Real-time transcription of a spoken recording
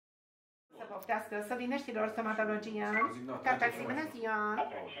Poftească, să vineștilor stomatologia. Taxi, bună ziua!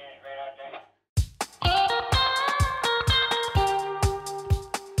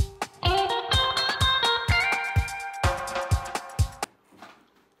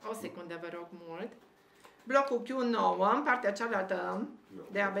 O secundă, vă rog mult. Blocul Q9, în partea cealaltă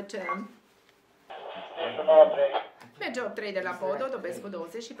de ABC. Merge 8-3 de la pod, Odobescu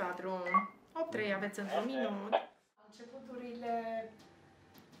 24. 8-3 aveți într-un minut. Începuturile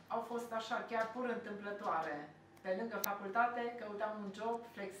au fost așa, chiar pur întâmplătoare. Pe lângă facultate, căutam un job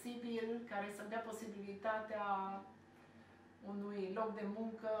flexibil care să-mi dea posibilitatea unui loc de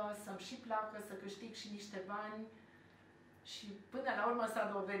muncă, să-mi și placă, să câștig și niște bani. Și până la urmă s-a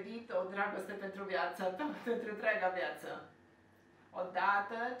dovedit o dragoste pentru viață, pentru întreaga viață.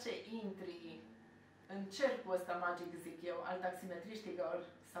 Odată ce intri în cercul ăsta magic, zic eu, al taximetriștilor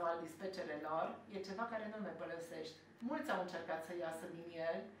sau al dispecerelor, e ceva care nu ne părăsești. Mulți au încercat să iasă din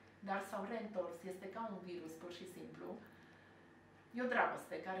el, dar s-au reîntors. Este ca un virus, pur și simplu. E o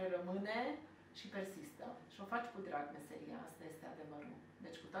dragoste care rămâne și persistă. Și o faci cu drag meseria, asta este adevărul.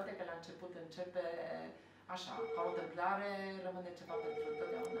 Deci cu toate că la început începe așa, ca o întâmplare, rămâne ceva pentru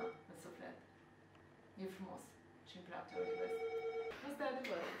totdeauna în suflet. E frumos și îmi place, o iubesc. Asta e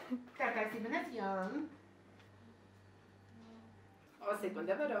adevărul. Taxi, bună ziua! O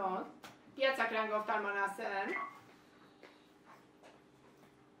secundă, vă rog. Piața Creangă Oftalmolaser.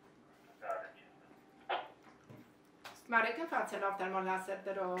 Marec în față la oftalmolaser,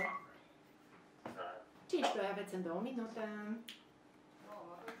 te rog. 5-2 aveți în 2 minute.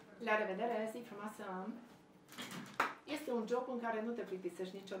 La revedere, zi frumoasă! Este un job în care nu te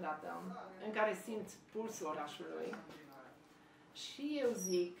plictisești niciodată, în care simți pulsul orașului. Și eu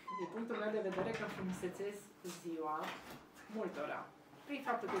zic, din punctul meu de vedere, că frumusețez ziua multora. Prin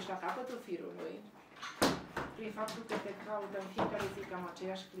faptul că ești la capătul firului, prin faptul că te caută în fiecare zi cam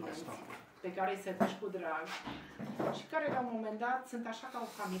aceiași clienți, pe care îi servești cu drag și care la un moment dat sunt așa ca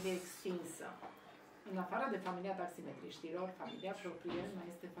o familie extinsă. În afară de familia taximetriștilor, familia proprie, mai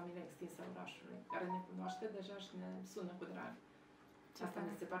este familia extinsă a orașului, care ne cunoaște deja și ne sună cu drag. Asta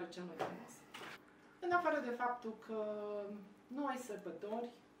mi se pare cel mai frumos. În afară de faptul că nu ai sărbători,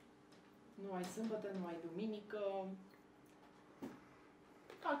 nu ai sâmbătă, nu ai duminică,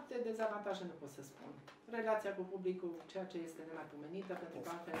 alte dezavantaje nu pot să spun. Relația cu publicul, ceea ce este nemaipomenită, pentru că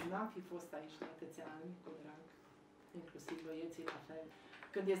altfel n-am fi fost aici de atâția ani cu drag, inclusiv băieții la fel.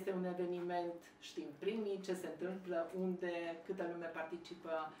 Când este un eveniment, știm primii ce se întâmplă, unde, câtă lume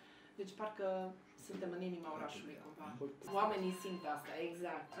participă. Deci parcă suntem în inima orașului cumva. Oamenii simt asta,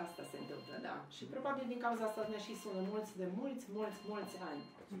 exact, asta se întâmplă, da. Și probabil din cauza asta ne și sună mulți de mulți ani.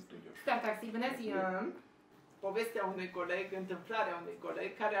 Taxi, bună ziua! Povestea unui coleg, întâmplarea unui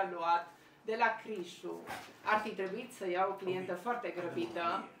coleg care a luat de la Crișu. Ar fi trebuit să ia o clientă foarte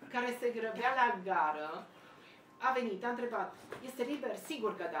grăbită, care se grăbea la gară. A venit, a întrebat, este liber?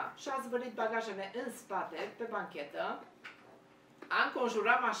 Sigur că da. Și a zvârlit bagajele în spate, pe banchetă. A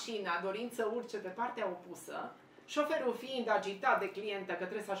înconjurat mașina, dorind să urce pe partea opusă. Șoferul, fiind agitat de clientă că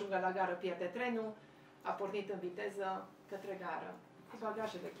trebuie să ajungă la gară, pierde trenul, a pornit în viteză către gară, cu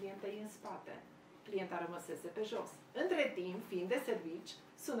bagajele clientei în spate. Clienta rămăsese pe jos. Între timp, fiind de servici,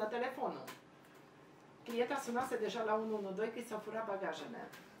 sună telefonul. Clienta sunase deja la 112 că i s-au furat bagajele.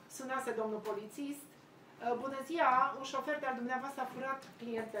 Sunase domnul polițist. Bună ziua, un șofer de-al dumneavoastră a furat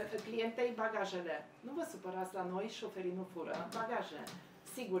clientei bagajele. Nu vă supărați la noi, șoferii nu fură bagaje.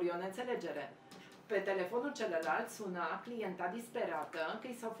 Sigur, e o neînțelegere. Pe telefonul celălalt suna clienta disperată că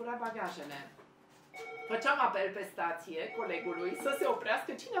i s-au furat bagajele. Făceam apel pe stație colegului să se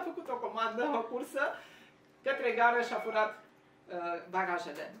oprească cine a făcut o comandă, o cursă, către gară și a furat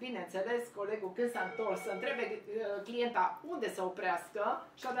bagajele. Bineînțeles, colegul când s-a întors să întrebe clienta unde să oprească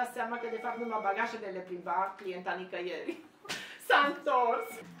și-a dat seama că de fapt numai bagajele le plimba clienta nicăieri. S-a întors,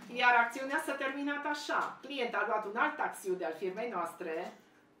 iar acțiunea s-a terminat așa. Clienta a luat un alt taxiu de al firmei noastre,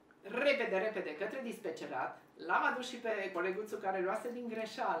 repede către dispecerat, l-am adus și pe coleguțul care luase din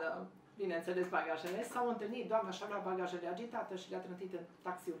greșeală, bineînțeles, bagajele, s-au întâlnit, doamna și-a luat bagajele agitată și le-a trântit în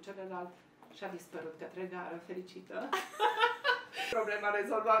taxiul celălalt și a dispărut către gară, fericită. Problema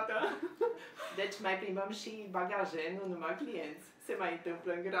rezolvată. Deci mai plimbăm și bagaje, nu numai clienți. Se mai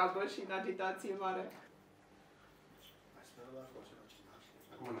întâmplă în grabă și în agitație mare.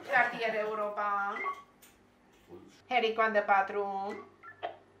 Cartier Europa. Helicoandă 4.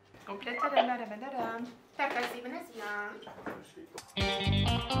 Completare, la revedere. Taxi, bună ziua!